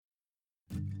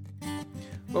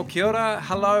Well, kia ora,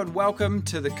 hello and welcome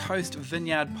to the Coast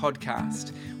Vineyard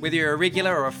podcast. Whether you're a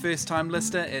regular or a first-time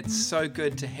listener, it's so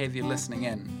good to have you listening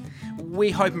in.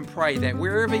 We hope and pray that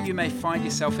wherever you may find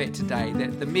yourself at today,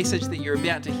 that the message that you're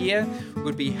about to hear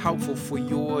would be helpful for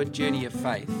your journey of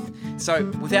faith. So,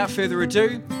 without further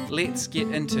ado, let's get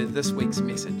into this week's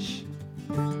message.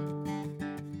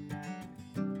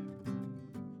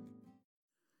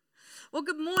 Well,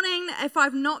 good morning. If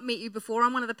I've not met you before,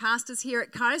 I'm one of the pastors here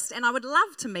at Coast, and I would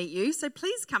love to meet you, so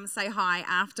please come say hi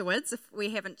afterwards if we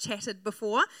haven't chatted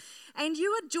before. And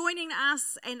you are joining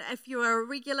us, and if you're a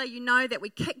regular, you know that we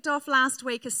kicked off last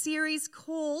week a series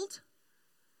called...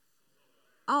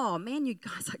 Oh, man, you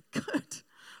guys are good.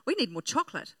 We need more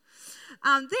chocolate.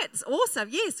 That's awesome.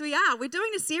 Yes, we are. We're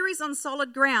doing a series on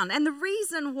solid ground, and the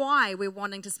reason why we're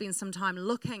wanting to spend some time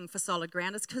looking for solid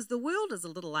ground is because the world is a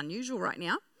little unusual right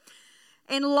now.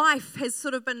 And life has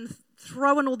sort of been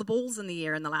throwing all the balls in the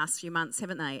air in the last few months,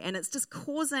 haven't they? And it's just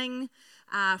causing,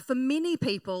 for many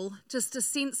people, just a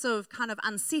sense of kind of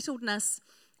unsettledness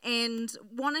and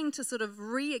wanting to sort of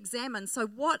re-examine, so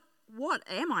what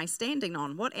am I standing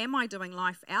on? What am I doing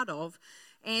life out of?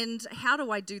 And how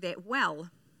do I do that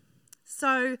well?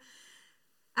 So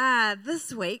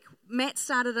this week, Matt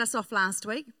started us off last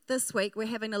week. This week, we're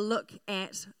having a look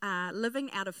at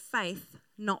living out of faith,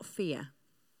 not fear,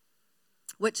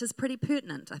 which is pretty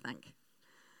pertinent, I think.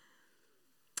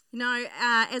 You know,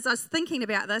 as I was thinking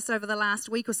about this over the last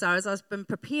week or so, as I've been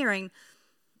preparing,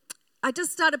 I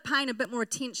just started paying a bit more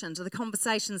attention to the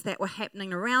conversations that were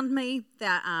happening around me,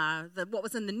 what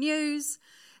was in the news.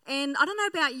 And I don't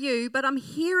know about you, but I'm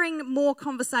hearing more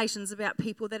conversations about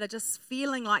people that are just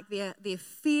feeling like their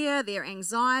fear, their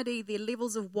anxiety, their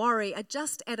levels of worry are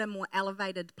just at a more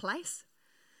elevated place.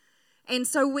 And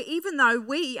so even though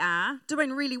we are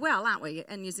doing really well, aren't we,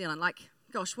 in New Zealand? Like,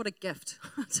 gosh, what a gift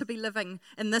to be living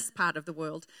in this part of the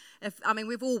world.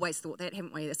 We've always thought that,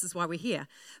 haven't we? This is why we're here.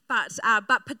 But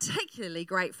particularly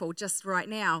grateful just right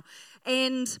now.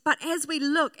 But as we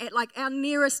look at, like, our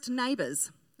nearest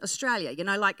neighbours, Australia, you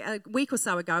know, like a week or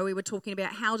so ago, we were talking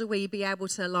about how do we be able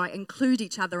to, like, include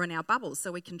each other in our bubbles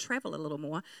so we can travel a little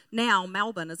more. Now,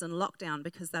 Melbourne is in lockdown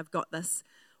because they've got this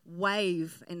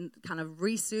wave and kind of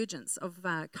resurgence of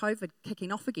COVID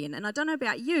kicking off again. And I don't know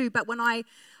about you, but when I've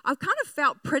kind of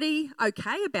felt pretty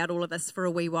okay about all of this for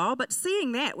a wee while, but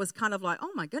seeing that was kind of like,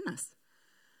 oh my goodness.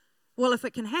 Well, if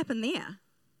it can happen there,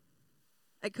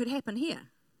 it could happen here.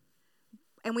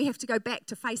 And we have to go back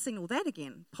to facing all that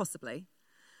again, possibly.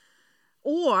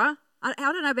 Or, I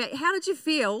don't know about, how did you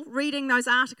feel reading those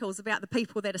articles about the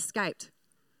people that escaped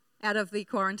out of the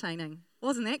quarantining?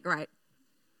 Wasn't that great?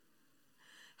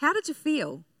 How did you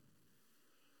feel?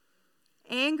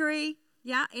 Angry?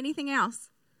 Yeah, anything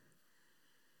else?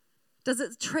 Does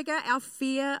it trigger our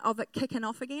fear of it kicking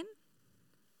off again?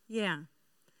 Yeah.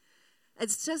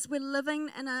 It's just we're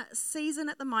living in a season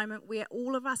at the moment where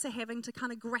all of us are having to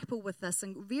kind of grapple with this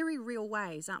in very real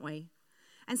ways, aren't we?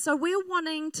 And so we're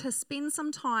wanting to spend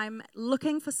some time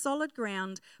looking for solid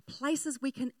ground, places we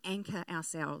can anchor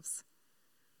ourselves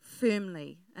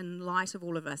firmly in light of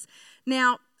all of this.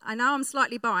 Now, I know I'm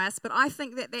slightly biased, but I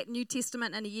think that New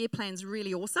Testament in a year plan is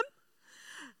really awesome.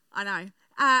 I know.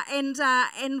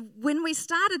 And when we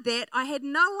started that, I had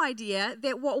no idea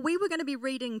that what we were going to be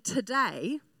reading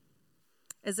today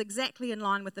is exactly in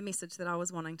line with the message that I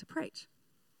was wanting to preach.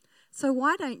 So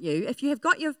why don't you, if you have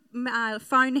got your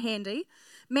phone handy,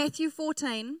 Matthew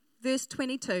 14, verse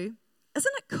 22,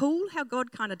 isn't it cool how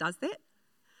God kind of does that?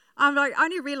 I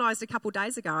only realised a couple of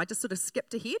days ago, I just sort of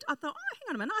skipped ahead. I thought, hang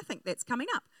on a minute, I think that's coming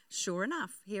up. Sure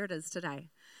enough, here it is today.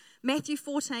 Matthew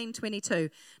 14, 22.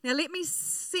 Now let me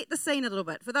set the scene a little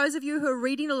bit. For those of you who are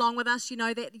reading along with us, you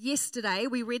know that yesterday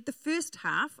we read the first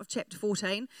half of chapter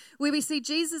 14, where we see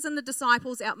Jesus and the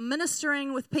disciples out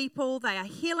ministering with people. They are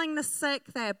healing the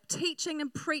sick. They are teaching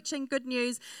and preaching good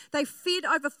news. They fed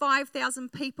over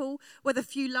 5,000 people with a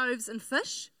few loaves and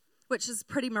fish, which is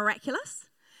pretty miraculous.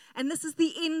 And this is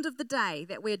the end of the day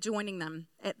that we're joining them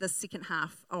at the second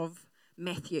half of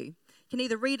Matthew. You can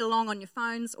either read along on your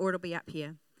phones or it'll be up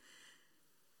here.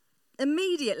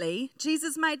 Immediately,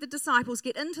 Jesus made the disciples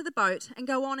get into the boat and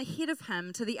go on ahead of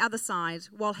him to the other side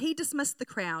while he dismissed the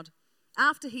crowd.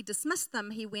 After he dismissed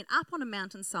them, he went up on a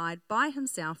mountainside by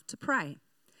himself to pray.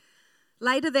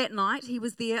 Later that night, he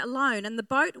was there alone, and the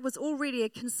boat was already a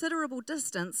considerable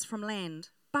distance from land,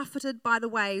 buffeted by the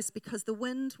waves because the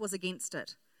wind was against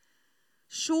it.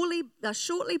 Shortly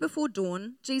before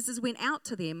dawn, Jesus went out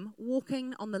to them,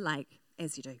 walking on the lake,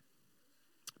 as you do.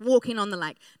 Walking on the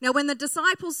lake. Now, when the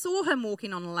disciples saw him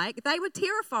walking on the lake, they were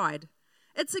terrified.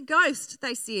 "It's a ghost,"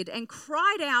 they said, and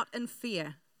cried out in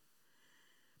fear.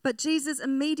 But Jesus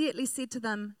immediately said to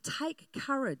them, "Take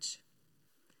courage.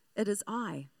 It is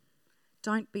I.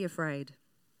 Don't be afraid."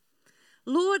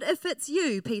 "Lord, if it's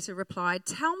you," Peter replied,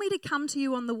 "tell me to come to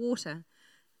you on the water."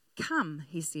 "Come,"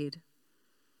 he said.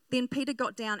 Then Peter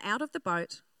got down out of the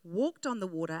boat, walked on the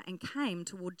water, and came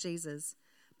toward Jesus.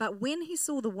 But when he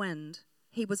saw the wind,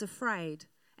 he was afraid,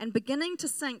 and beginning to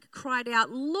sink, cried out,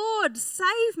 "Lord,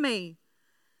 save me!"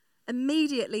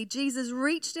 Immediately Jesus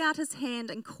reached out his hand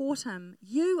and caught him.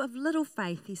 "You of little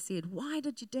faith," he said, "why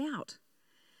did you doubt?"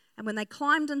 And when they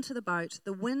climbed into the boat,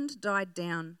 the wind died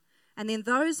down. And then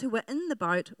those who were in the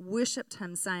boat worshipped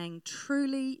him, saying,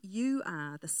 "Truly you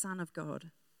are the Son of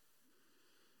God."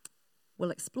 We'll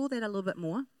explore that a little bit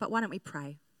more, but why don't we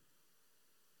pray?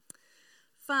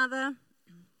 Father,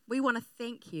 we want to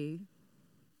thank you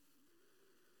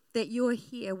that you're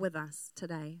here with us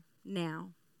today,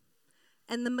 now,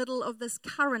 in the middle of this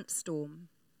current storm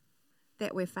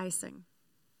that we're facing.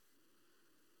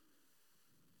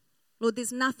 Lord,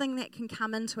 there's nothing that can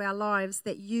come into our lives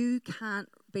that you can't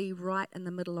be right in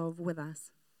the middle of with us.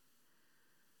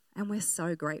 And we're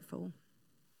so grateful.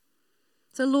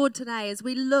 So Lord, today, as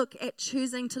we look at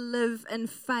choosing to live in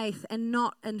faith and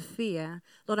not in fear,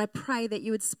 Lord, I pray that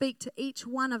you would speak to each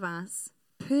one of us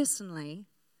personally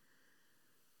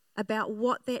about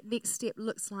what that next step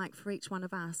looks like for each one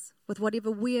of us, with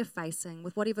whatever we're facing,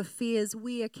 with whatever fears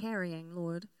we are carrying,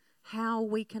 Lord, how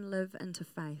we can live into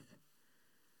faith.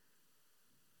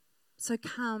 So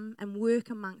come and work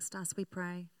amongst us, we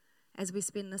pray, as we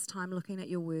spend this time looking at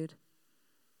your word.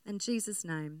 In Jesus'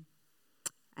 name,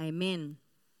 amen.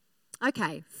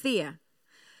 Okay, fear.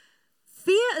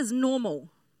 Fear is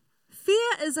normal.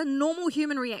 Fear is a normal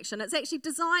human reaction. It's actually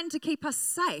designed to keep us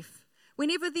safe.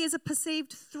 Whenever there's a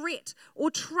perceived threat or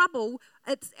trouble,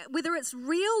 whether it's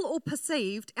real or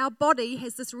perceived, our body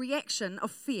has this reaction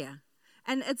of fear.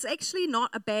 And it's actually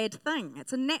not a bad thing.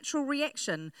 It's a natural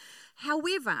reaction.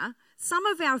 However, some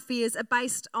of our fears are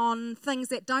based on things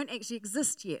that don't actually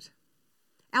exist yet.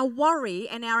 Our worry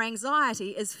and our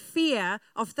anxiety is fear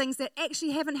of things that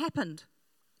actually haven't happened.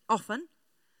 Often,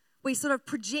 we're sort of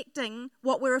projecting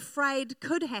what we're afraid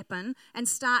could happen, and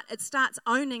it starts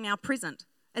owning our present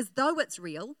as though it's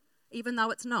real, even though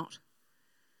it's not.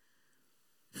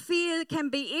 Fear can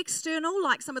be external,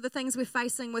 like some of the things we're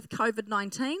facing with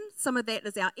COVID-19. Some of that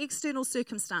is our external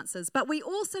circumstances. But we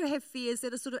also have fears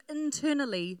that are sort of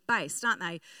internally based, aren't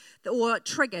they? Or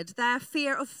triggered. They're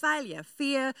fear of failure,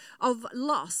 fear of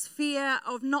loss, fear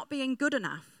of not being good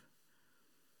enough.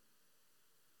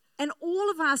 And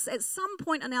all of us at some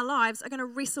point in our lives are going to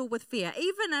wrestle with fear.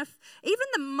 Even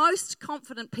the most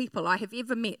confident people I have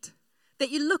ever met, that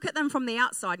you look at them from the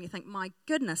outside and you think, my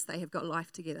goodness, they have got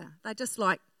life together. They're just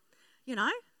like,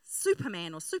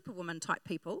 Superman or Superwoman type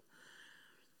people.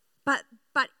 But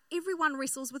everyone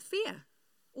wrestles with fear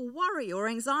or worry or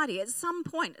anxiety at some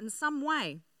point in some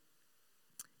way.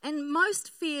 And most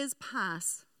fears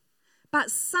pass, but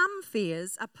some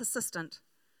fears are persistent.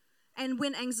 And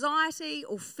when anxiety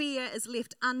or fear is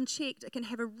left unchecked, it can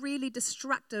have a really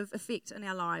destructive effect in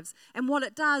our lives. And what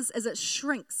it does is it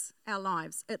shrinks our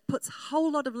lives. It puts a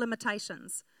whole lot of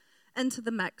limitations into the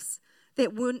mix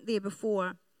that weren't there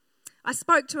before. I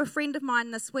spoke to a friend of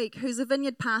mine this week who's a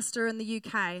vineyard pastor in the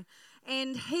UK,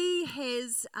 and he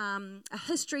has a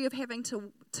history of having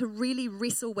to really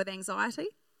wrestle with anxiety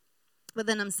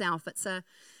within himself. It's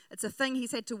a thing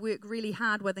he's had to work really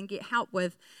hard with and get help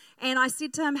with. And I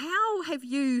said to him, how have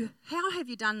you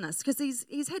done this? Because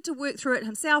he's had to work through it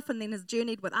himself and then has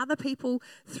journeyed with other people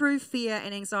through fear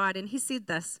and anxiety. And he said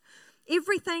this,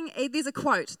 there's a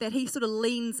quote that he sort of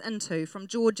leans into from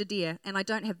George Adair, and I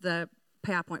don't have the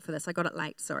PowerPoint for this, I got it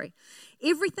late, sorry.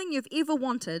 Everything you've ever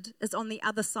wanted is on the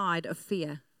other side of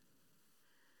fear.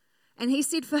 And he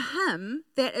said for him,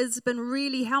 that has been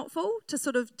really helpful to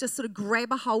sort of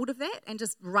grab a hold of that and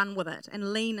just run with it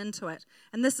and lean into it.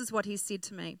 And this is what he said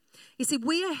to me. He said,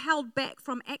 we are held back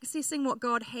from accessing what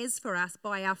God has for us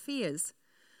by our fears.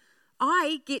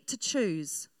 I get to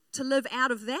choose to live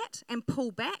out of that and pull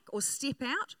back or step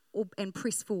out and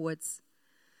press forwards.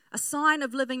 A sign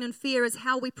of living in fear is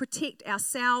how we protect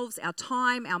ourselves, our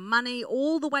time, our money,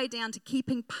 all the way down to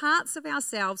keeping parts of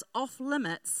ourselves off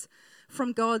limits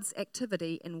from God's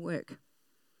activity and work.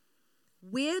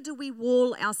 Where do we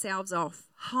wall ourselves off,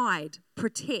 hide,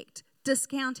 protect,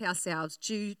 discount ourselves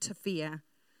due to fear?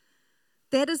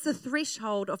 That is the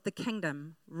threshold of the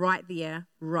kingdom right there,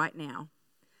 right now.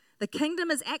 The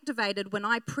kingdom is activated when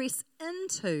I press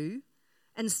into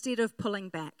instead of pulling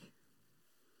back.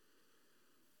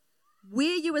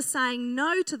 where you are saying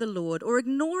no to the Lord or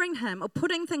ignoring him or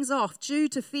putting things off due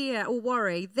to fear or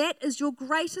worry, that is your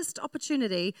greatest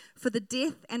opportunity for the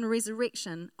death and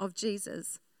resurrection of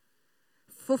Jesus.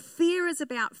 For fear is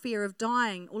about fear of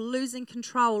dying or losing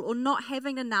control or not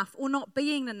having enough or not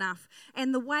being enough.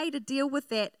 And the way to deal with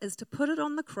that is to put it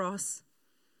on the cross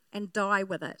and die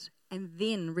with it. And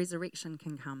then resurrection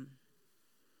can come.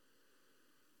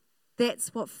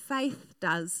 That's what faith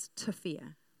does to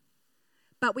fear.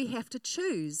 But we have to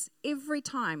choose every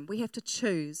time. We have to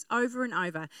choose over and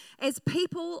over. As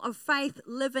people of faith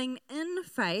living in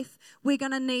faith, we're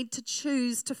going to need to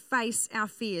choose to face our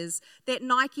fears. That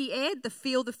Nike ad, the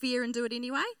feel the fear and do it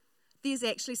anyway, there's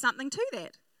actually something to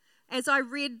that. As I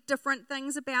read different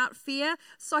things about fear,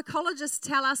 psychologists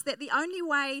tell us that the only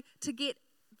way to get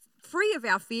free of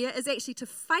our fear is actually to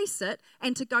face it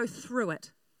and to go through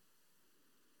it.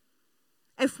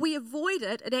 If we avoid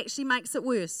it, it actually makes it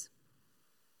worse.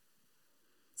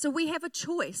 So we have a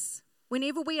choice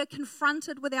whenever we are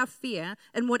confronted with our fear,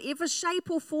 in whatever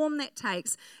shape or form that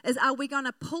takes, is are we going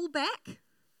to pull back?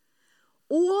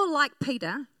 Or like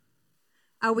Peter,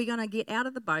 are we going to get out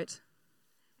of the boat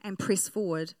and press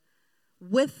forward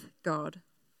with God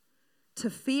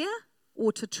to fear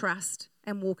or to trust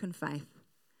and walk in faith?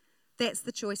 That's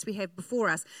the choice we have before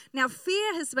us. Now,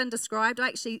 fear has been described, I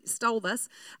actually stole this,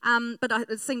 but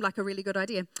it seemed like a really good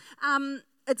idea.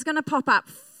 It's going to pop up.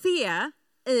 Fear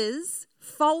is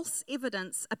false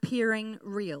evidence appearing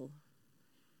real.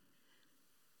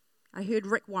 I heard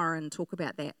Rick Warren talk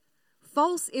about that.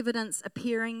 False evidence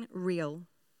appearing real.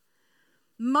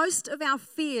 Most of our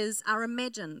fears are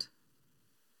imagined.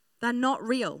 They're not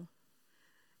real.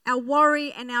 Our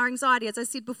worry and our anxiety, as I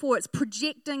said before, it's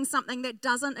projecting something that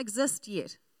doesn't exist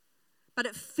yet. But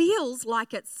it feels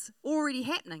like it's already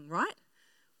happening, right?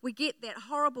 We get that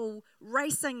horrible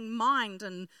racing mind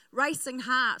and racing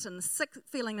heart and sick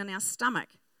feeling in our stomach.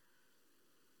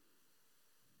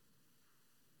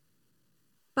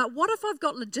 But what if I've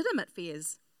got legitimate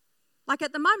fears? Like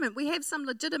at the moment, we have some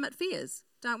legitimate fears,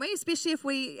 don't we? Especially if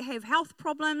we have health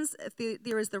problems, if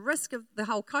there is the risk of the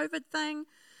whole COVID thing.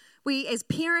 We, as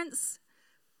parents,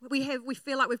 we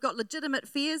feel like we've got legitimate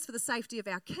fears for the safety of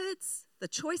our kids, the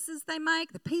choices they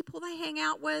make, the people they hang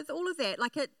out with, all of that.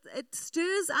 Like it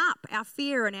stirs up our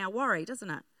fear and our worry, doesn't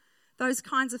it? Those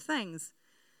kinds of things.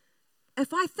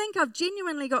 If I think I've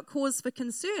genuinely got cause for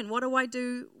concern, what do I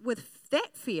do with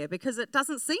that fear? Because it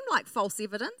doesn't seem like false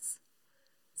evidence.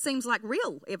 It seems like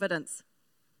real evidence.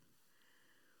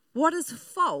 What is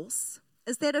false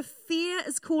is that if fear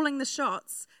is calling the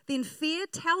shots, then fear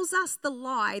tells us the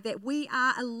lie that we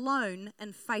are alone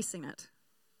in facing it.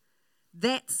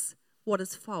 That's what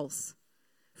is false.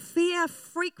 Fear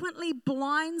frequently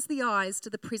blinds the eyes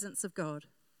to the presence of God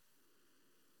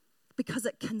because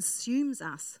it consumes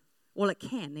us. Well, it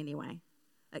can anyway.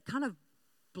 It kind of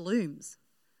blooms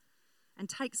and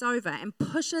takes over and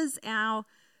pushes our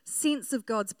sense of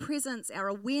God's presence, our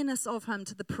awareness of Him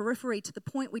to the periphery, to the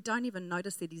point we don't even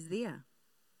notice that He's there.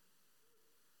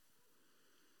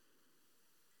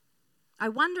 I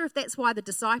wonder if that's why the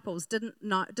disciples didn't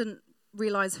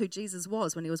realize who Jesus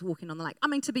was when He was walking on the lake. I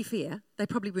mean, to be fair, they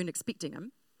probably weren't expecting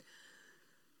Him.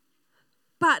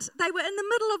 But they were in the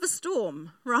middle of a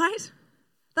storm, right?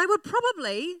 They were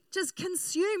probably just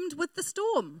consumed with the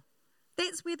storm.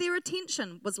 That's where their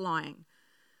attention was lying.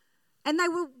 And they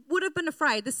would have been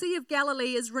afraid. The Sea of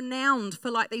Galilee is renowned for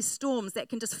like these storms that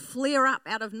can just flare up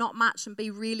out of not much and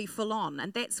be really full on.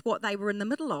 And that's what they were in the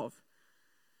middle of.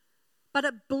 But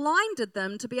it blinded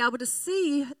them to be able to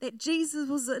see that Jesus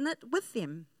was in it with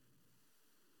them.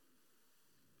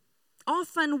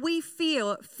 Often we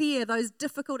fear those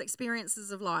difficult experiences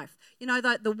of life. You know,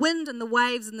 the wind and the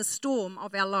waves and the storm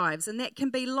of our lives. And that can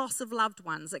be loss of loved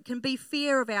ones. It can be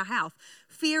fear of our health,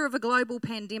 fear of a global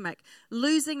pandemic,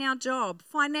 losing our job,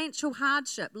 financial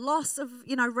hardship, loss of,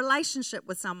 relationship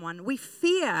with someone. We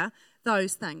fear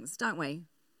those things, don't we?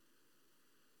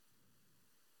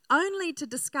 Only to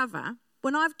discover,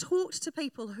 when I've talked to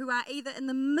people who are either in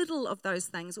the middle of those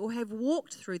things or have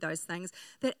walked through those things,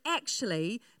 that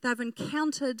actually they've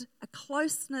encountered a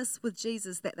closeness with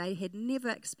Jesus that they had never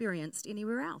experienced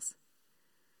anywhere else,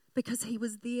 because He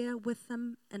was there with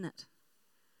them in it.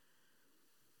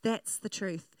 That's the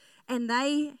truth. And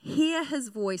they hear His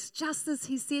voice, just as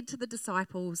He said to the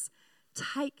disciples,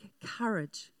 "Take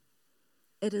courage.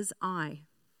 It is I.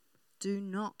 Do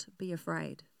not be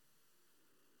afraid."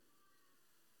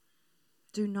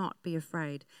 Do not be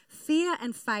afraid. Fear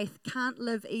and faith can't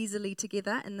live easily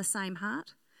together in the same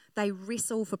heart. They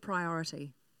wrestle for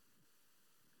priority.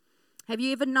 Have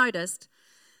you ever noticed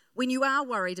when you are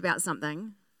worried about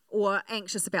something, or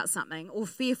anxious about something or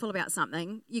fearful about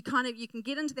something, you can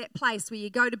get into that place where you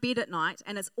go to bed at night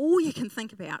and it's all you can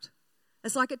think about.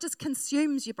 It's like it just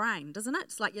consumes your brain, doesn't it?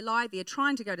 It's like you lie there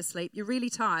trying to go to sleep, you're really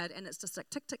tired, and it's just like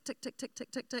tick, tick, tick, tick, tick,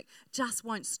 tick, tick, tick, just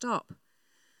won't stop.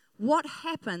 What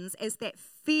happens as that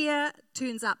fear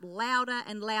turns up louder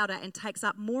and louder and takes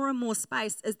up more and more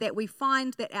space is that we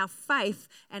find that our faith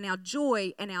and our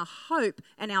joy and our hope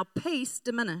and our peace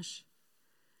diminish.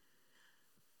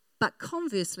 But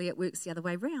conversely, it works the other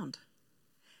way round.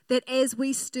 That as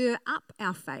we stir up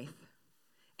our faith,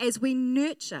 as we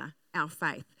nurture our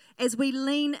faith, as we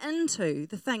lean into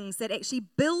the things that actually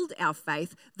build our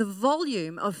faith, the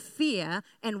volume of fear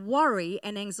and worry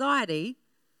and anxiety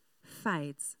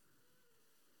fades.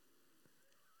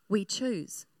 We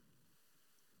choose.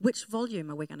 Which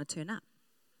volume are we going to turn up?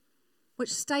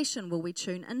 Which station will we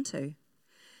tune into?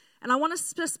 And I want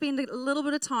us to spend a little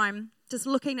bit of time just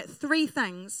looking at 3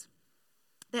 things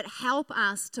that help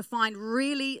us to find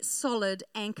really solid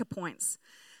anchor points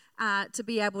to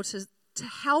be able to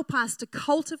help us to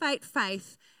cultivate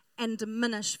faith and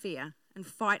diminish fear and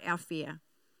fight our fear.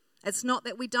 It's not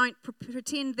that we don't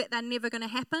pretend that they're never going to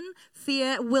happen.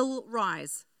 Fear will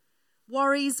rise.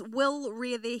 Worries will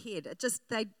rear their head. It's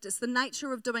the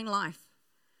nature of doing life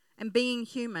and being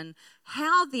human.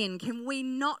 How then can we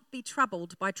not be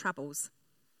troubled by troubles?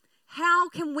 How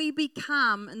can we be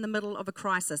calm in the middle of a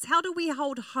crisis? How do we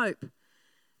hold hope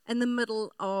in the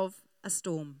middle of a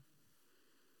storm?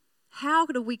 How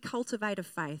do we cultivate a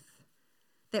faith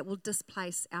that will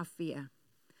displace our fear?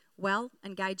 Well,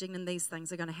 engaging in these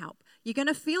things are going to help. You're going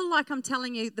to feel like I'm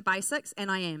telling you the basics, and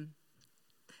I am.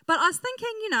 But I was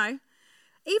thinking,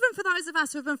 even for those of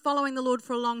us who have been following the Lord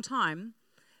for a long time,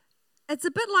 it's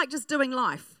a bit like just doing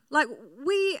life. Like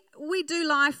we do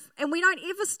life and we don't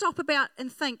ever stop about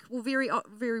and think, well, very,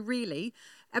 very rarely,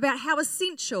 about how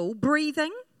essential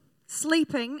breathing,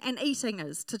 sleeping and eating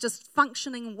is to just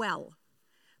functioning well.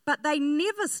 But they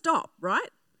never stop, right?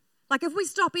 Like if we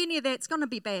stop any of that, it's going to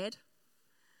be bad.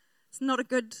 It's not a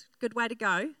good way to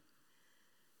go.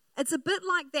 It's a bit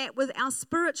like that with our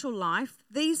spiritual life.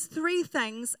 These 3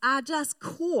 things are just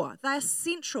core. They are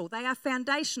central. They are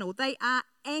foundational. They are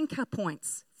anchor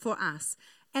points for us.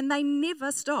 And they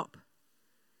never stop.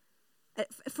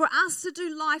 For us to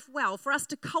do life well, for us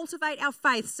to cultivate our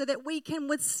faith so that we can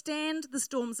withstand the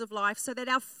storms of life, so that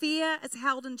our fear is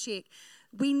held in check,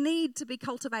 we need to be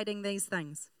cultivating these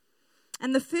things.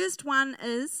 And the first one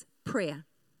is prayer.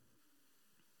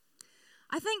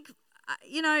 I think,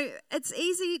 it's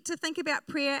easy to think about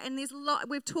prayer, and there's a lot.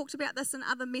 We've talked about this in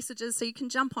other messages, so you can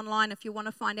jump online if you want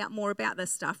to find out more about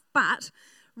this stuff. But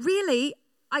really,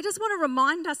 I just want to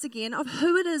remind us again of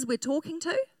who it is we're talking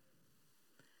to.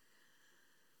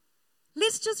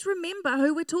 Let's just remember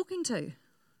who we're talking to.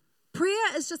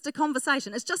 Prayer is just a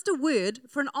conversation. It's just a word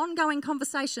for an ongoing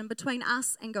conversation between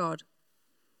us and God.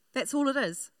 That's all it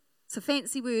is. It's a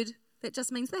fancy word that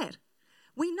just means that.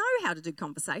 We know how to do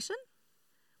conversation.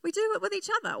 We do it with each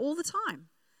other all the time.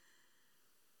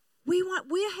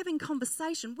 We're having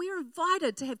conversation. We're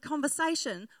invited to have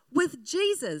conversation with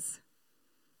Jesus.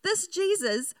 This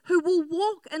Jesus who will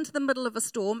walk into the middle of a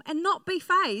storm and not be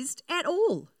fazed at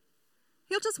all.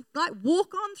 He'll just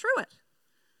walk on through it.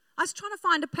 I was trying to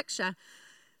find a picture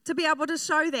to be able to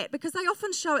show that, because they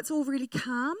often show it's all really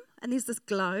calm and there's this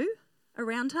glow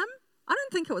around him. I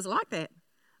don't think it was like that.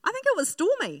 I think it was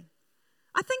stormy.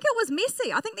 I think it was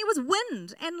messy. I think there was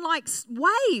wind and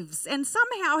waves, and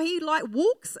somehow he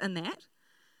walks in that.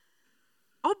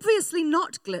 Obviously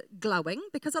not glowing,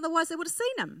 because otherwise they would have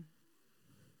seen him.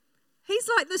 He's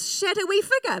like this shadowy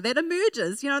figure that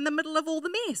emerges, in the middle of all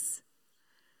the mess.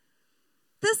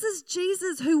 This is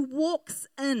Jesus who walks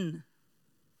in,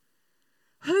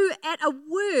 who at a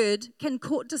word can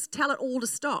just tell it all to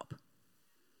stop.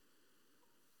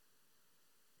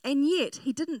 And yet,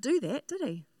 he didn't do that, did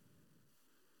he?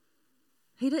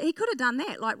 He could have done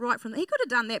that, he could have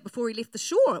done that before he left the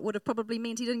shore. It would have probably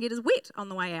meant he didn't get his wet on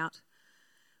the way out.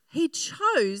 He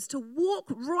chose to walk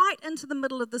right into the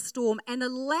middle of the storm and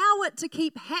allow it to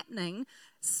keep happening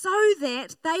so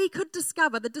that they could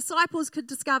discover, the disciples could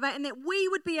discover, and that we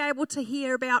would be able to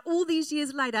hear about all these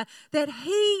years later that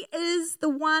he is the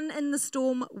one in the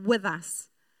storm with us.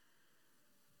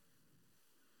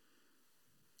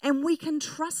 And we can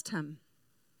trust him.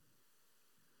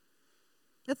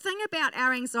 The thing about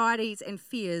our anxieties and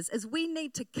fears is we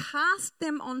need to cast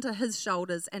them onto his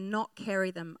shoulders and not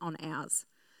carry them on ours.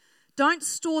 Don't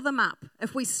store them up.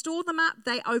 If we store them up,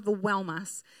 they overwhelm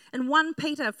us. In 1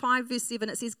 Peter 5 verse 7,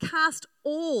 it says, cast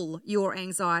all your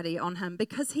anxiety on him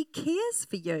because he cares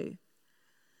for you.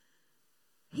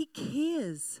 He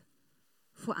cares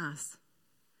for us.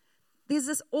 There's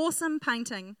this awesome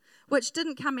painting, which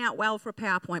didn't come out well for a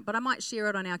PowerPoint, but I might share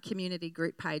it on our community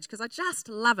group page because I just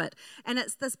love it. And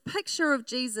it's this picture of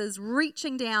Jesus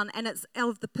reaching down, and it's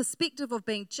of the perspective of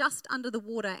being just under the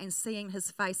water and seeing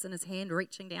his face and his hand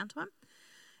reaching down to him.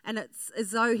 And it's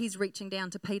as though he's reaching down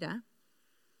to Peter,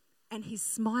 and he's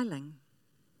smiling.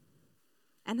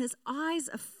 And his eyes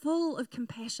are full of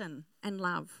compassion and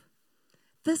love.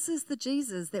 This is the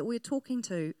Jesus that we're talking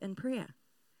to in prayer,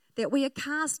 that we are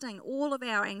casting all of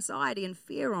our anxiety and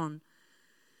fear on.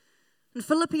 In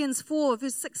Philippians 4,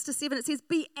 verse 6 to 7, it says,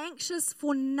 be anxious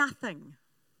for nothing.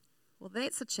 Well,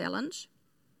 that's a challenge.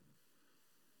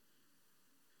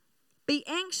 Be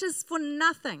anxious for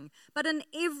nothing, but in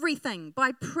everything,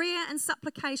 by prayer and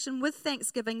supplication with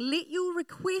thanksgiving, let your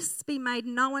requests be made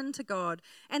known to God.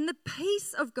 And the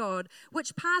peace of God,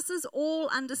 which passes all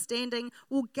understanding,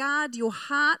 will guard your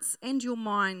hearts and your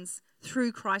minds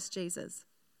through Christ Jesus.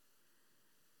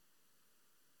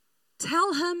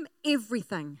 Tell him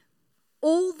everything,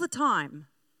 all the time,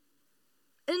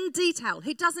 in detail.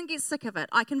 He doesn't get sick of it.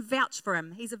 I can vouch for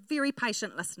him. He's a very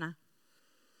patient listener.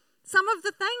 Some of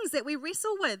the things that we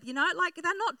wrestle with, like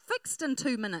they're not fixed in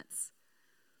 2 minutes.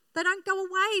 They don't go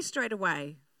away straight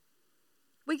away.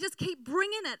 We just keep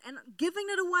bringing it and giving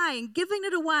it away and giving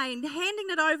it away and handing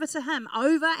it over to him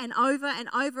over and over and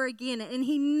over again. And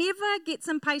he never gets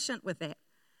impatient with that.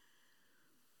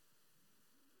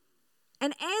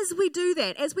 And as we do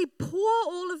that, as we pour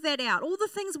all of that out, all the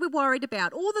things we're worried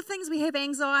about, all the things we have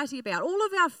anxiety about, all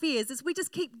of our fears, as we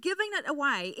just keep giving it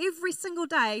away every single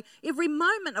day, every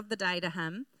moment of the day to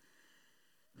him,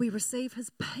 we receive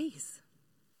his peace.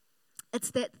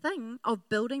 It's that thing of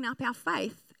building up our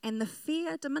faith and the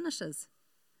fear diminishes.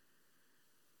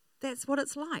 That's what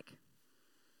it's like.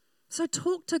 So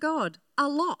talk to God a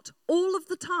lot, all of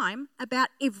the time, about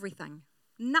everything.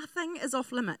 Nothing is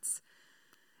off limits.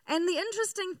 And the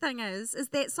interesting thing is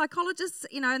that psychologists,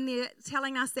 and they're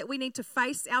telling us that we need to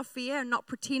face our fear and not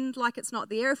pretend like it's not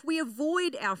there. If we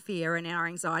avoid our fear and our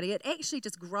anxiety, it actually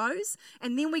just grows,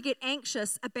 and then we get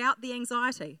anxious about the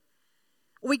anxiety.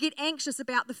 We get anxious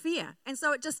about the fear, and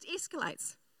so it just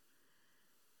escalates.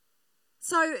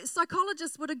 So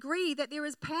psychologists would agree that there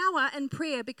is power in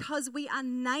prayer because we are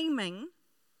naming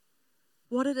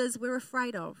what it is we're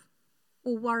afraid of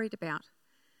or worried about.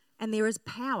 And there is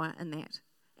power in that.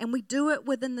 And we do it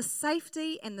within the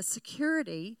safety and the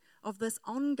security of this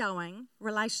ongoing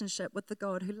relationship with the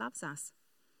God who loves us.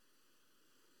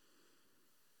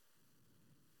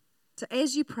 So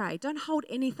as you pray, don't hold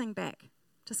anything back.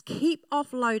 Just keep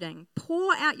offloading.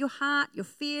 Pour out your heart, your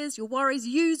fears, your worries.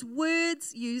 Use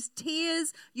words, use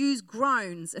tears, use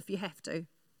groans if you have to.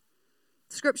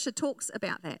 Scripture talks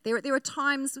about that. There are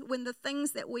times when the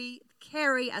things that we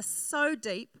carry are so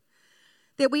deep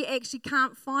that we actually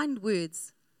can't find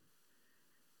words.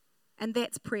 And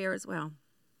that's prayer as well.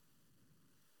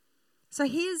 So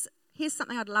here's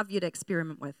something I'd love you to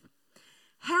experiment with.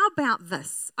 How about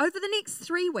this? Over the next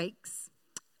 3 weeks,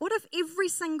 what if every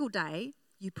single day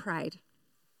you prayed?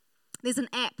 There's an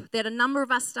app that a number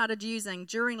of us started using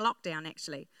during lockdown,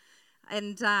 actually.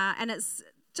 And it's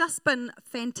just been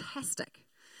fantastic.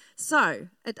 So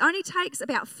it only takes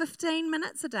about 15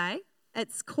 minutes a day.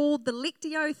 It's called the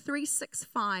Lectio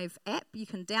 365 app. You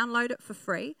can download it for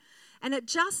free. And it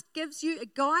just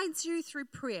it guides you through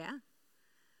prayer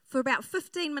for about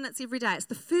 15 minutes every day. It's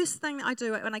the first thing that I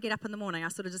do when I get up in the morning. I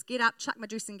sort of just get up, chuck my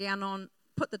dressing gown on,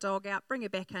 put the dog out, bring her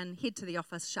back in, head to the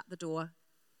office, shut the door,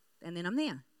 and then I'm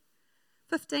there.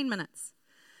 15 minutes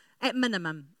at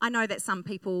minimum. I know that some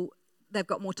people, they've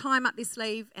got more time up their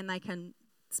sleeve and they can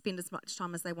spend as much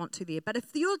time as they want to there. But if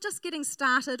you're just getting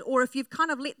started, or if you've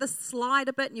kind of let this slide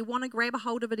a bit and you want to grab a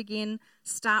hold of it again,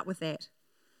 start with that.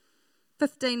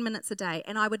 15 minutes a day.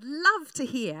 And I would love to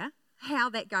hear how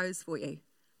that goes for you,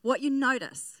 what you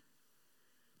notice.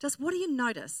 Just what do you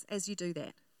notice as you do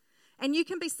that? And you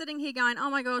can be sitting here going, oh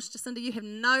my gosh, Jacinda, you have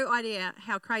no idea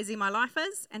how crazy my life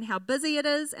is and how busy it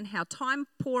is and how time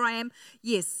poor I am.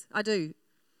 Yes, I do.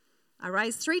 I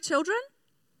raised 3 children.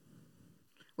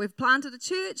 We've planted a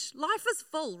church. Life is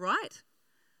full, right?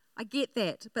 I get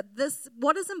that. But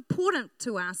what is important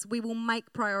to us, we will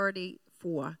make priority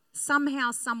for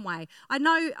somehow, some way. I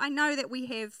know that we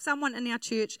have someone in our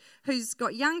church who's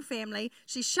got young family.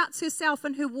 She shuts herself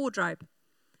in her wardrobe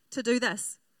to do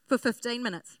this for 15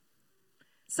 minutes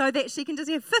so that she can just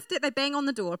have 50. They bang on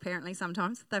the door apparently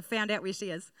sometimes. They've found out where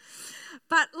she is.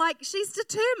 But she's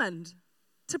determined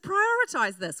to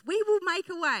prioritize this. We will make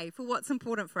a way for what's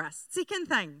important for us. Second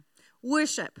thing,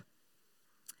 worship.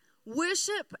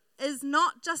 Worship is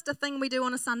not just a thing we do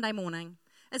on a Sunday morning.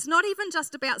 It's not even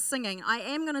just about singing. I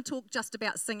am going to talk just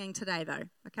about singing today, though,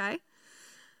 okay?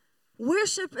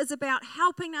 Worship is about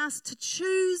helping us to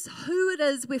choose who it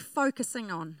is we're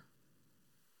focusing on.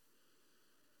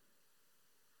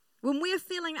 When we're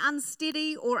feeling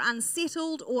unsteady or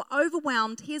unsettled or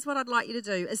overwhelmed, here's what I'd like you to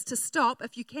do, is to stop,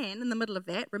 if you can, in the middle of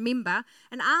that, remember,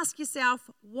 and ask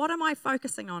yourself, what am I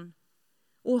focusing on?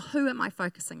 Or who am I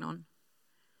focusing on?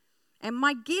 And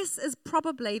my guess is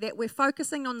probably that we're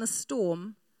focusing on the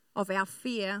storm of our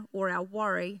fear or our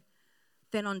worry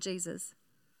than on Jesus.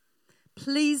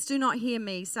 Please do not hear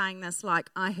me saying this like,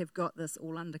 I have got this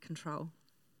all under control.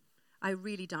 I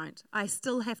really don't. I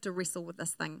still have to wrestle with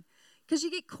this thing. Because you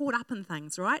get caught up in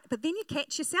things, right? But then you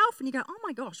catch yourself and you go, oh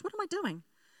my gosh, what am I doing?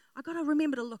 I've got to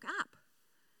remember to look up.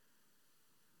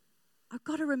 I've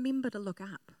got to remember to look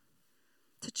up.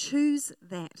 To choose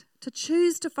that. To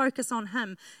choose to focus on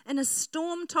Him. In a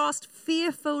storm-tossed,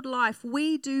 fear-filled life,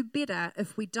 we do better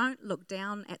if we don't look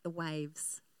down at the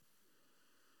waves.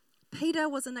 Peter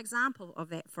was an example of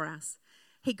that for us.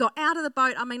 He got out of the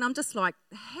boat. I mean, I'm just like,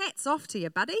 hats off to you,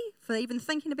 buddy, for even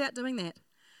thinking about doing that.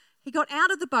 He got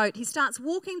out of the boat. He starts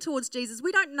walking towards Jesus.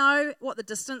 We don't know what the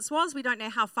distance was. We don't know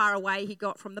how far away he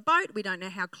got from the boat. We don't know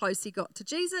how close he got to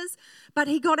Jesus. But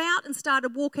he got out and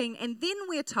started walking. And then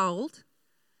we're told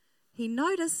he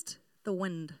noticed the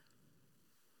wind.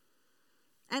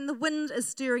 And the wind is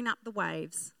stirring up the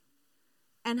waves.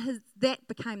 And that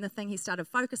became the thing he started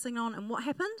focusing on. And what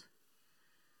happened?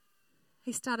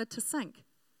 He started to sink.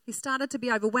 He started to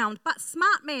be overwhelmed, but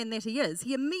smart man that he is,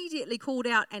 he immediately called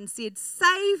out and said,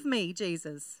 "Save me,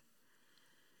 Jesus."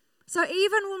 So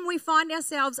even when we find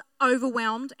ourselves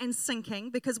overwhelmed and sinking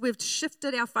because we've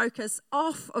shifted our focus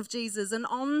off of Jesus and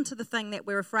on to the thing that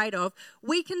we're afraid of,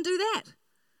 we can do that.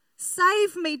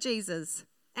 Save me, Jesus.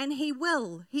 And He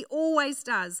will. He always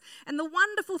does. And the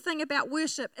wonderful thing about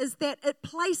worship is that it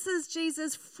places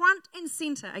Jesus front and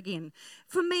center again.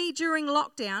 For me, during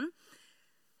lockdown,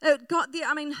 it got there.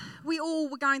 I mean, we all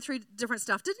were going through different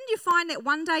stuff. Didn't you find that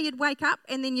one day you'd wake up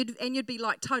and then you'd be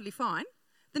like totally fine?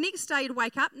 The next day you'd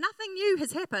wake up, nothing new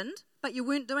has happened, but you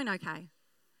weren't doing okay.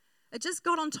 It just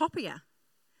got on top of you.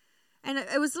 And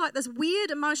it was like this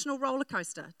weird emotional roller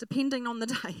coaster, depending on the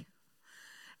day.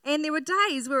 And there were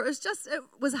days where it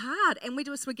was hard, and we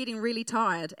just were getting really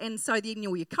tired. And so then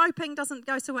your coping doesn't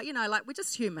go so well. You know, like we're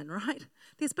just human, right?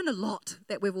 There's been a lot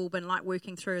that we've all been like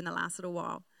working through in the last little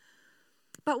while.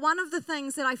 But one of the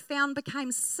things that I found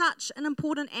became such an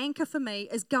important anchor for me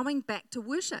is going back to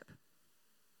worship.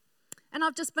 And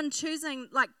I've just been choosing,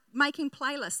 like making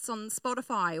playlists on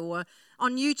Spotify or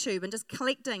on YouTube and just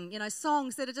collecting,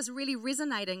 songs that are just really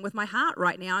resonating with my heart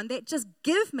right now. And that just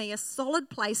give me a solid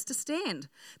place to stand.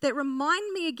 That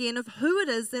remind me again of who it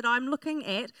is that I'm looking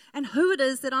at and who it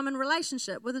is that I'm in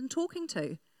relationship with and talking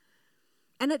to.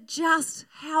 And it just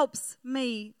helps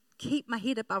me keep my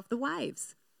head above the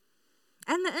waves.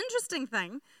 And the interesting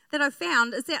thing that I've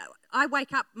found is that I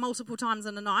wake up multiple times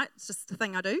in the night. It's just the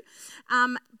thing I do.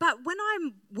 But when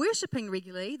I'm worshipping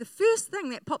regularly, the first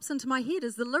thing that pops into my head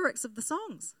is the lyrics of the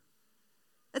songs.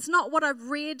 It's not what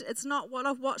I've read. It's not what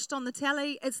I've watched on the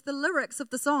telly. It's the lyrics of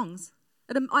the songs.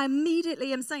 I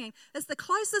immediately am singing. It's the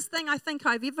closest thing I think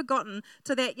I've ever gotten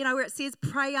to that, where it says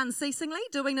pray unceasingly,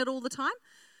 doing it all the time.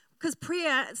 Because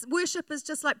worship is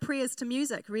just like prayers to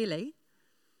music, really.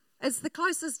 It's the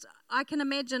closest I can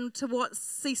imagine to what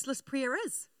ceaseless prayer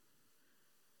is.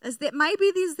 Is that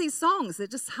maybe there's these songs that are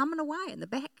just humming away in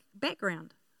the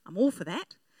background. I'm all for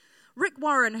that. Rick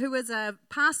Warren, who is a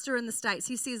pastor in the States,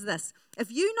 he says this: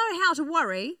 if you know how to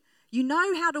worry, you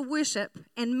know how to worship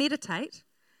and meditate,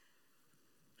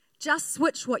 just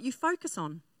switch what you focus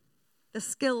on. The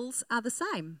skills are the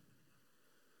same.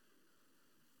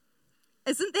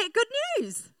 Isn't that good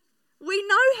news? We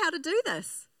know how to do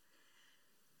this.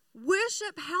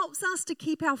 Worship helps us to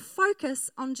keep our focus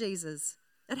on Jesus.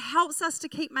 It helps us to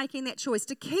keep making that choice,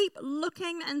 to keep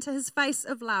looking into His face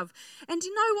of love. And do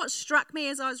you know what struck me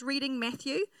as I was reading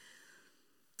Matthew?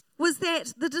 Was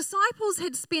that the disciples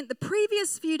had spent the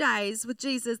previous few days with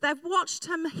Jesus. They've watched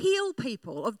Him heal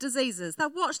people of diseases. They've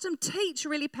watched Him teach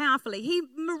really powerfully. He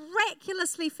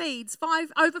miraculously feeds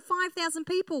over 5,000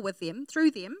 people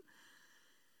through them.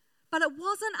 But it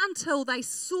wasn't until they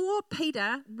saw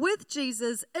Peter with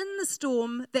Jesus in the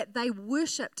storm that they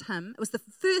worshipped Him. It was the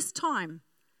first time,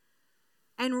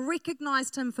 and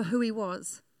recognized Him for who He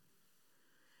was.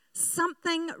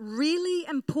 Something really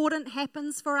important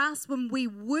happens for us when we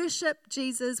worship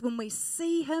Jesus, when we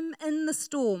see Him in the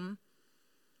storm,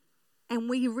 and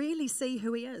we really see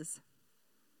who He is.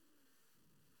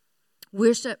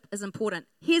 Worship is important.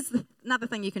 Here's another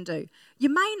thing you can do. You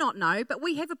may not know, but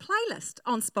we have a playlist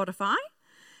on Spotify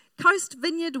Coast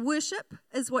Vineyard Worship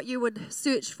is what you would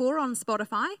search for on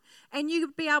Spotify, and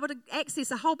you'd be able to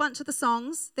access a whole bunch of the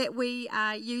songs that we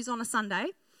use on a Sunday.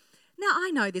 Now,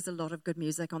 I know there's a lot of good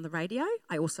music on the radio.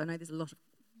 I also know there's a lot of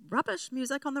rubbish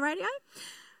music on the radio,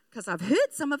 because I've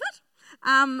heard some of it.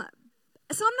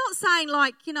 So I'm not saying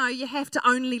you have to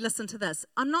only listen to this.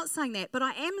 I'm not saying that, but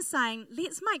I am saying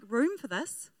let's make room for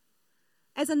this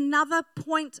as another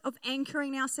point of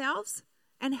anchoring ourselves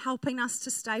and helping us to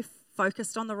stay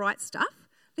focused on the right stuff.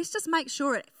 Let's just make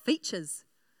sure it features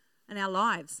in our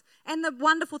lives. And the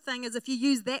wonderful thing is if you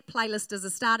use that playlist as a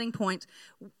starting point,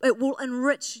 it will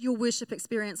enrich your worship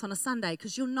experience on a Sunday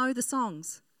because you'll know the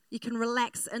songs. You can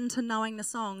relax into knowing the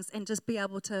songs and just be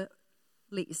able to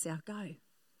let yourself go.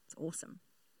 It's awesome.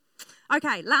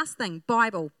 Okay, last thing,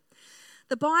 Bible.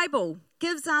 The Bible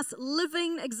gives us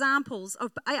living examples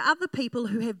of other people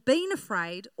who have been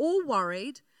afraid or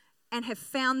worried and have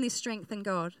found their strength in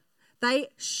God. They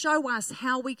show us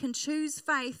how we can choose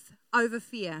faith over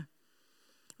fear.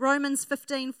 Romans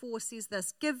 15:4 says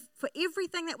this, for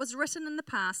everything that was written in the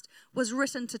past was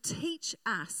written to teach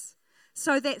us,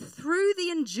 so that through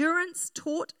the endurance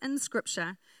taught in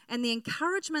Scripture and the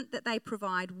encouragement that they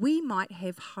provide, we might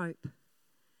have hope.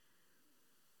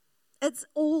 It's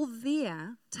all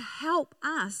there to help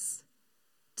us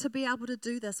to be able to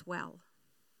do this well.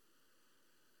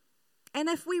 And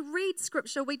if we read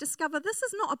Scripture, we discover this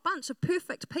is not a bunch of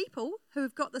perfect people who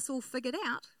have got this all figured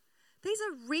out. These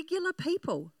are regular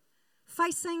people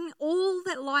facing all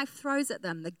that life throws at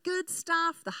them, the good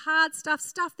stuff, the hard stuff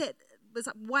that was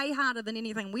way harder than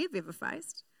anything we've ever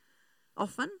faced.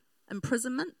 Often,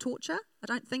 imprisonment, torture. I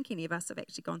don't think any of us have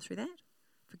actually gone through that.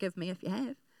 Forgive me if you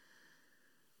have.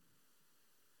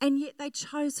 And yet they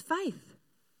chose faith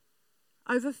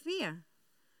over fear.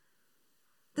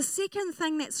 The second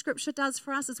thing that Scripture does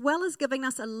for us, as well as giving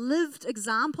us a lived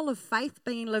example of faith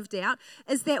being lived out,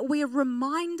 is that we are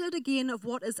reminded again of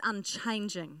what is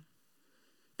unchanging.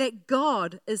 That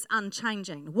God is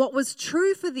unchanging. What was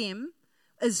true for them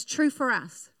is true for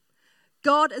us.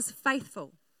 God is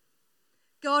faithful.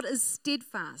 God is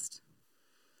steadfast.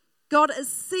 God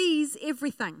sees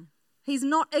everything. He's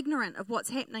not ignorant of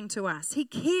what's happening to us. He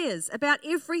cares about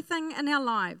everything in our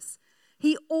lives.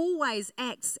 He always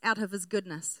acts out of his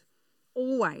goodness.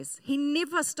 Always. He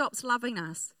never stops loving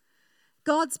us.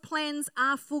 God's plans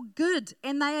are for good,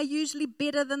 and they are usually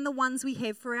better than the ones we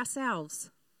have for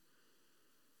ourselves.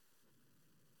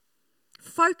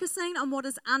 Focusing on what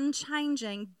is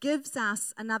unchanging gives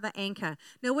us another anchor.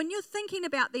 Now, when you're thinking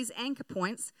about these anchor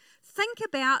points, think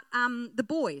about the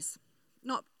buoys.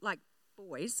 Not like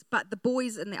boys, but the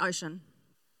buoys in the ocean.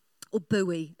 Or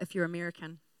buoy, if you're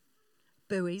American.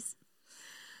 Buoys.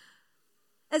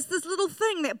 It's this little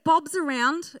thing that bobs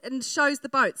around and shows the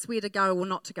boats where to go or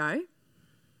not to go.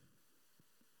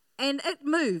 And it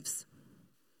moves.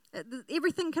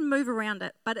 Everything can move around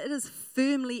it, but it is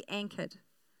firmly anchored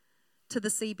to the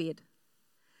seabed.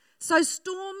 So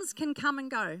storms can come and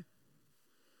go.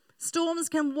 Storms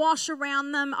can wash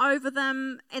around them, over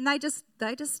them, and they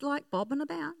just like bobbing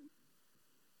about,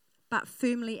 but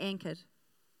firmly anchored.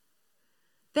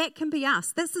 That can be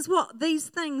us. This is what these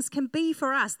things can be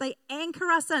for us. They anchor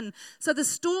us in. So the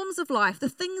storms of life, the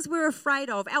things we're afraid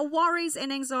of, our worries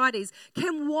and anxieties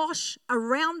can wash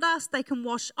around us, they can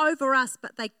wash over us,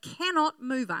 but they cannot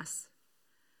move us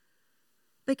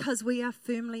because we are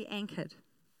firmly anchored.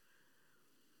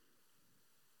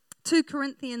 2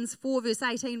 Corinthians 4 verse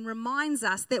 18 reminds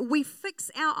us that we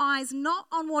fix our eyes not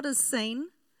on what is seen,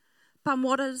 but on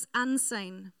what is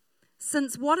unseen.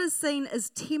 Since what is seen is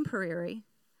temporary,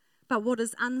 but what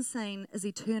is unseen is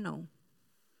eternal.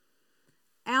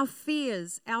 Our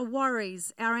fears, our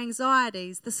worries, our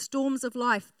anxieties, the storms of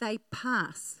life, they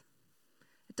pass.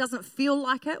 It doesn't feel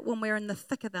like it when we're in the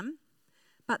thick of them,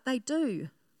 but they do.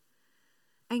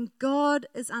 And God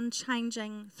is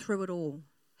unchanging through it all.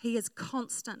 He is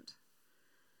constant.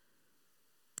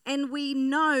 And we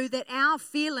know that our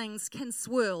feelings can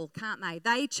swirl, can't they?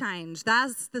 They change.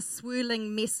 There's the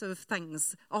swirling mess of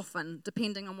things often,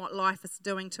 depending on what life is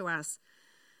doing to us.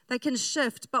 They can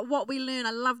shift, but what we learn,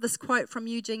 I love this quote from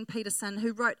Eugene Peterson,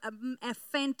 who wrote a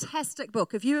fantastic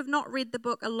book. If you have not read the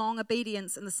book A Long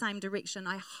Obedience in the Same Direction,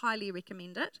 I highly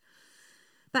recommend it.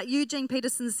 But Eugene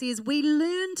Peterson says, we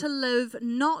learn to live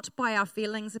not by our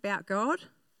feelings about God,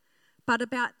 but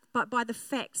by the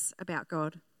facts about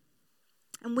God.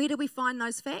 And where do we find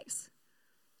those facts?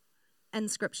 In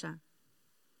Scripture.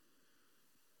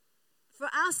 For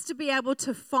us to be able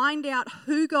to find out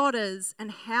who God is and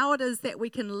how it is that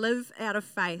we can live out of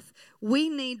faith, we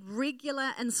need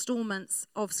regular installments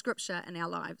of Scripture in our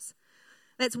lives.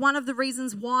 That's one of the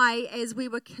reasons why, as we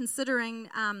were considering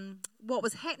what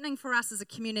was happening for us as a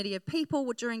community of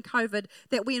people during COVID,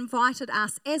 that we invited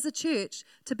us as a church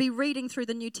to be reading through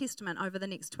the New Testament over the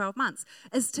next 12 months,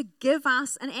 is to give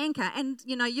us an anchor. And,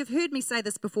 you know, you've heard me say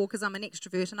this before because I'm an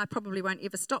extrovert and I probably won't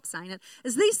ever stop saying it,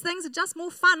 is these things are just more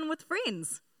fun with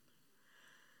friends,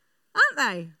 aren't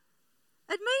they?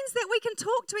 It means that we can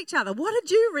talk to each other. What did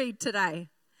you read today?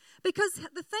 Because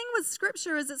the thing with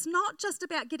Scripture is it's not just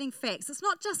about getting facts. It's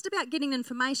not just about getting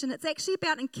information. It's actually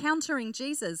about encountering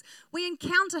Jesus. We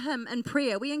encounter him in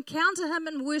prayer. We encounter him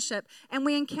in worship. And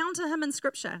we encounter him in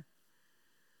Scripture.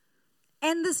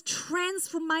 And this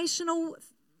transformational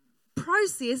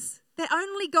process that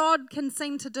only God can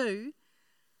seem to do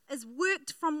is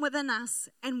worked from within us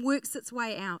and works its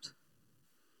way out.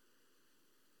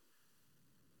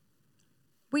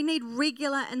 We need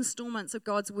regular installments of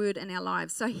God's word in our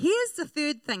lives. So here's the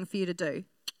third thing for you to do.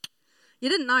 You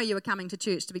didn't know you were coming to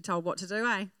church to be told what to do,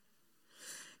 eh?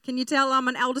 Can you tell I'm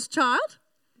an eldest child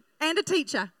and a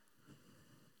teacher?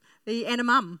 And a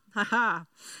mum. Ha-ha.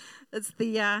 It's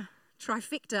the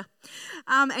trifecta.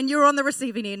 And you're on the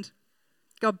receiving end.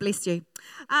 God bless you.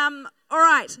 All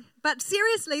right, but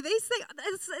seriously, these things,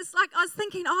 it's like I was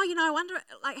thinking, I wonder,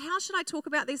 like, how should I talk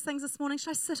about these things this morning?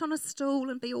 Should I sit on a stool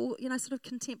and be all, sort of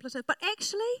contemplative? But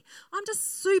actually, I'm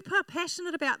just super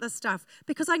passionate about this stuff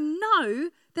because I know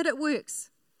that it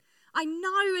works. I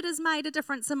know it has made a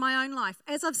difference in my own life.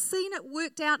 As I've seen it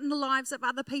worked out in the lives of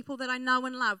other people that I know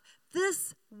and love,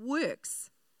 this works.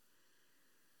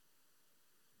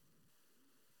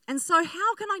 And so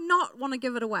how can I not want to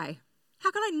give it away? How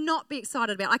can I not be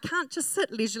excited about it? I can't just sit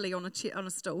leisurely on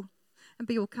a stool and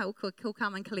be all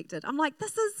calm and collected. I'm like,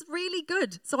 this is really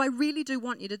good. So I really do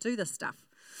want you to do this stuff.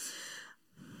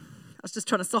 I was just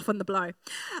trying to soften the blow.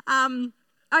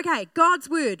 Okay, God's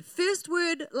word. First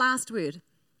word, last word.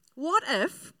 What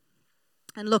if,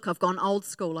 and look, I've gone old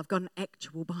school. I've got an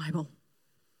actual Bible.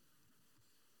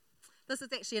 This is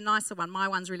actually a nicer one. My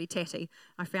one's really tatty.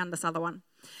 I found this other one.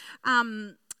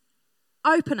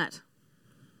 Open it.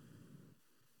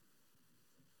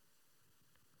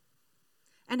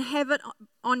 And have it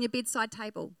on your bedside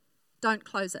table. Don't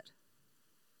close it.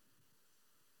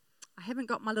 I haven't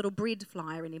got my little bread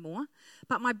flyer anymore,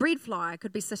 but my bread flyer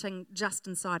could be sitting just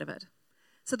inside of it.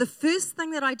 So the first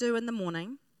thing that I do in the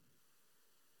morning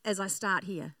is I start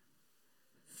here.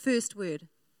 First word.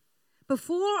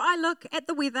 Before I look at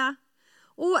the weather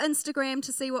or Instagram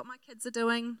to see what my kids are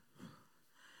doing,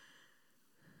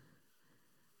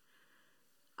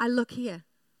 I look here.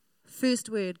 First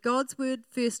word. God's word,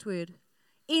 first word.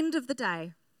 End of the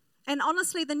day. And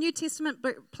honestly, the New Testament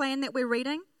plan that we're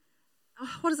reading,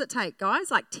 what does it take, guys?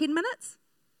 Like 10 minutes?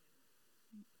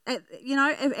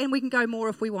 And we can go more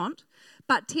if we want.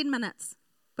 But 10 minutes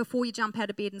before you jump out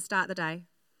of bed and start the day.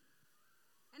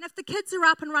 And if the kids are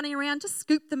up and running around, just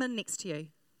scoop them in next to you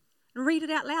and read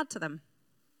it out loud to them.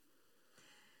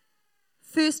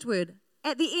 First word.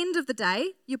 At the end of the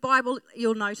day, your Bible,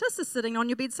 you'll notice, is sitting on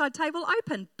your bedside table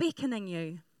open, beckoning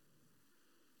you.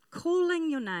 Calling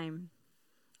your name.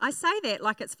 I say that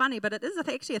like it's funny, but it is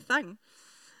actually a thing.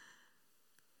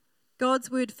 God's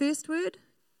word, first word.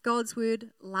 God's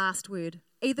word, last word.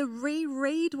 Either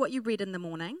reread what you read in the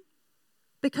morning,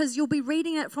 because you'll be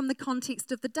reading it from the context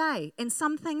of the day. And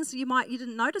some things you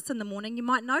didn't notice in the morning, you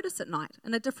might notice at night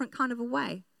in a different kind of a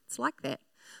way. It's like that.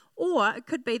 Or it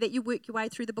could be that you work your way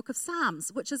through the book of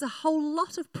Psalms, which is a whole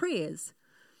lot of prayers.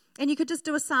 And you could just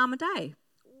do a psalm a day.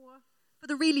 For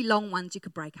the really long ones, you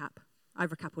could break up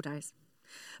over a couple of days.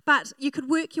 But you could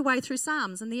work your way through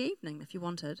Psalms in the evening if you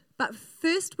wanted. But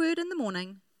first word in the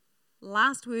morning,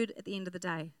 last word at the end of the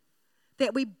day.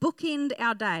 That we bookend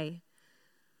our day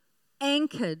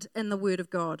anchored in the Word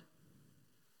of God.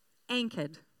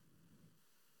 Anchored.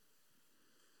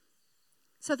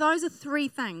 So those are three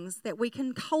things that we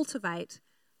can cultivate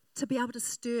to be able to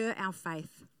stir our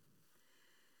faith.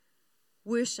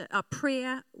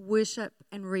 Prayer, worship,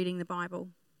 and reading the Bible.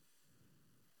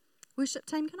 Worship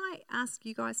team, can I ask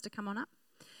you guys to come on up?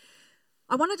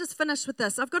 I want to just finish with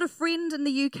this. I've got a friend in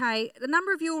the UK. A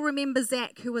number of you will remember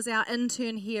Zach, who was our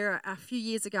intern here a few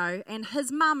years ago, and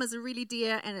his mum is a really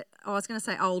dear, and I was going to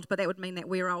say old, but that would mean that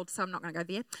we're old, so I'm not going to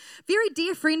go there. Very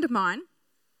dear friend of mine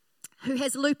who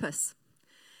has lupus.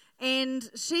 And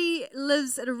she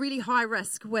lives at a really high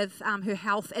risk with her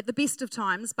health at the best of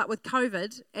times, but with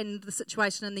COVID and the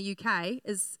situation in the UK,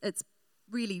 it's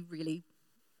really, really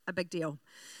a big deal.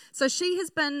 So she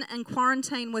has been in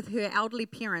quarantine with her elderly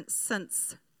parents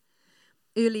since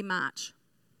early March.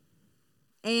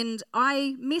 And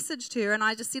I messaged her and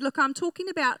I just said, look, I'm talking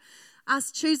about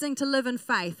us choosing to live in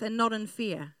faith and not in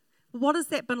fear. What has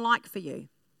that been like for you?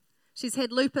 She's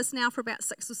had lupus now for about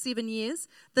 6 or 7 years.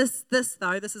 This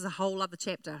is a whole other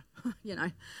chapter,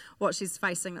 what she's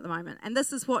facing at the moment. And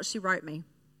this is what she wrote me.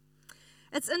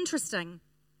 It's interesting.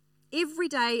 Every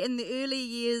day in the early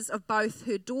years of both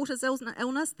her daughter's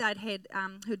illness,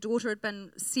 her daughter had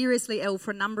been seriously ill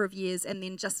for a number of years, and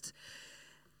then just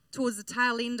towards the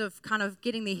tail end of kind of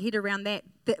getting their head around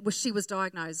she was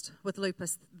diagnosed with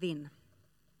lupus then.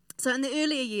 So in the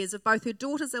earlier years of both her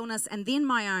daughter's illness and then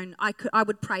my own, I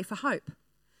would pray for hope.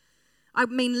 I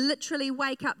mean, literally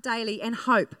wake up daily and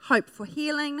hope for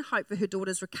healing, hope for her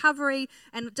daughter's recovery,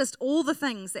 and just all the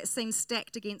things that seem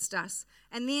stacked against us.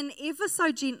 And then ever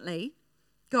so gently,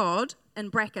 God, in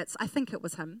brackets, I think it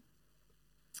was him,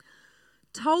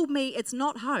 told me it's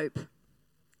not hope,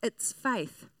 it's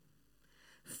faith.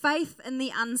 Faith in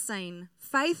the unseen,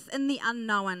 faith in the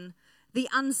unknown, the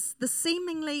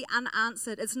seemingly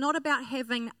unanswered. It's not about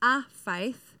having a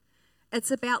faith,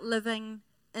 it's about living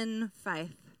in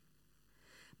faith.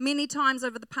 Many times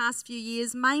over the past few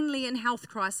years, mainly in health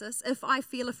crisis, if I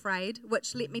feel afraid,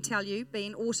 which let me tell you,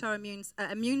 being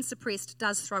immune suppressed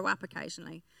does throw up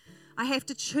occasionally, I have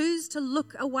to choose to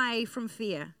look away from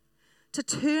fear, to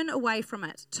turn away from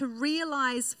it, to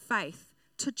realize faith,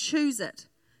 to choose it,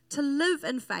 to live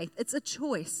in faith. It's a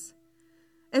choice.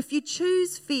 If you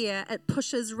choose fear, it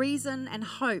pushes reason and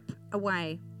hope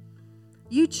away.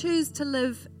 You choose to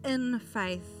live in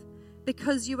faith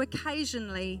because you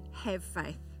occasionally have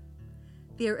faith.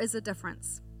 There is a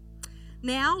difference.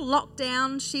 Now,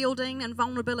 lockdown, shielding, and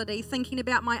vulnerability, thinking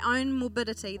about my own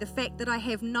morbidity, the fact that I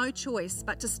have no choice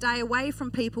but to stay away from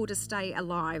people to stay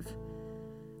alive.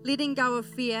 Letting go of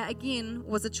fear, again,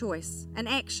 was a choice, an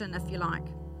action, if you like.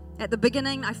 At the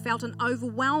beginning, I felt an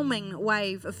overwhelming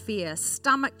wave of fear,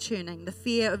 stomach churning. The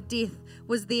fear of death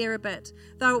was there a bit,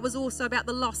 though it was also about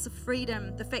the loss of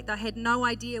freedom, the fact that I had no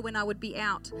idea when I would be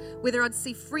out, whether I'd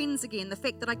see friends again, the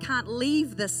fact that I can't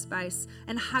leave this space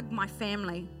and hug my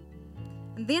family.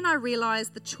 And then I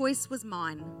realized the choice was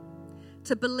mine,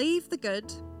 to believe the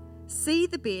good, see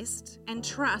the best, and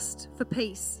trust for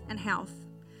peace and health.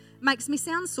 Makes me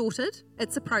sound sorted.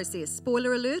 It's a process.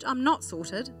 Spoiler alert, I'm not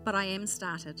sorted, but I am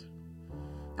started.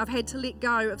 I've had to let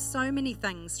go of so many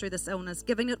things through this illness,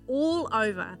 giving it all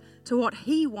over to what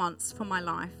He wants for my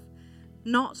life,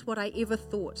 not what I ever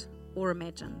thought or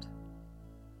imagined.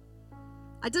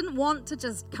 I didn't want to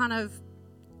just kind of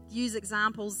use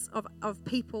examples of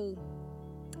people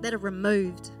that are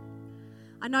removed.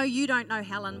 I know you don't know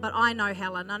Helen, but I know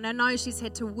Helen, and I know she's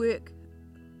had to work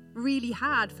really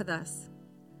hard for this.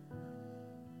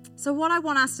 So what I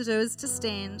want us to do is to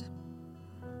stand.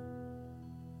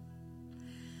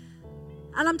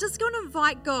 And I'm just going to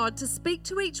invite God to speak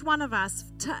to each one of us,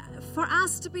 for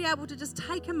us to be able to just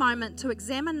take a moment to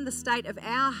examine the state of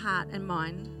our heart and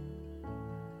mind,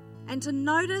 and to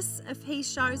notice if He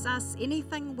shows us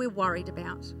anything we're worried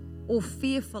about, or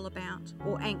fearful about,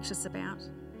 or anxious about.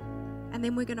 And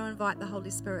then we're going to invite the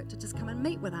Holy Spirit to just come and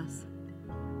meet with us.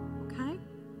 Okay?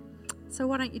 So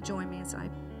why don't you join me as I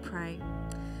pray.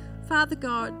 Father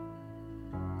God,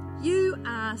 You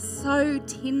are so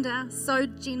tender, so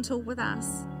gentle with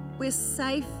us. We're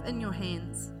safe in Your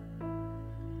hands.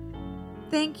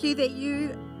 Thank You that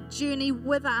You journey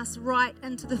with us right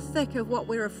into the thick of what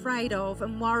we're afraid of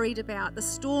and worried about, the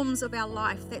storms of our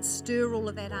life that stir all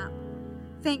of that up.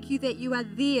 Thank You that You are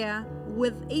there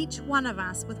with each one of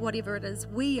us with whatever it is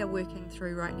we are working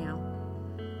through right now.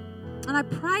 And I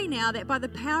pray now that by the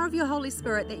power of Your Holy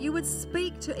Spirit that You would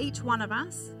speak to each one of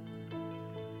us.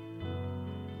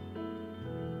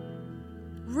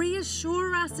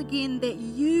 Reassure us again that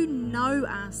You know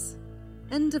us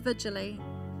individually,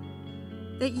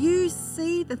 that You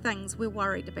see the things we're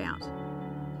worried about,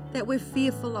 that we're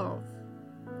fearful of,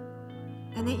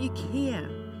 and that You care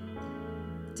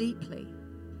deeply.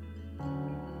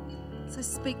 So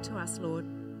speak to us, Lord.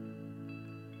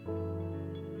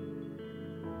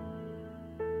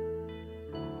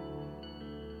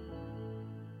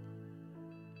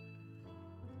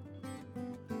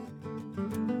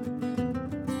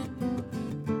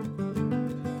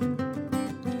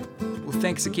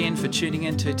 Thanks again for tuning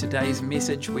in to today's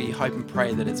message. We hope and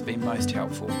pray that it's been most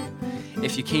helpful.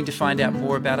 If you're keen to find out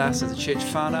more about us as a church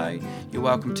whānau, you're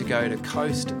welcome to go to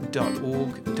coast.org.nz,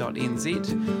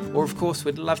 or of course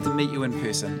we'd love to meet you in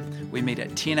person. We meet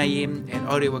at 10 a.m. at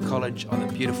Orewa College on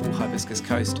the beautiful Hibiscus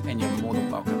Coast, and you're more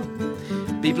than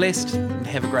welcome. Be blessed and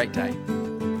have a great day.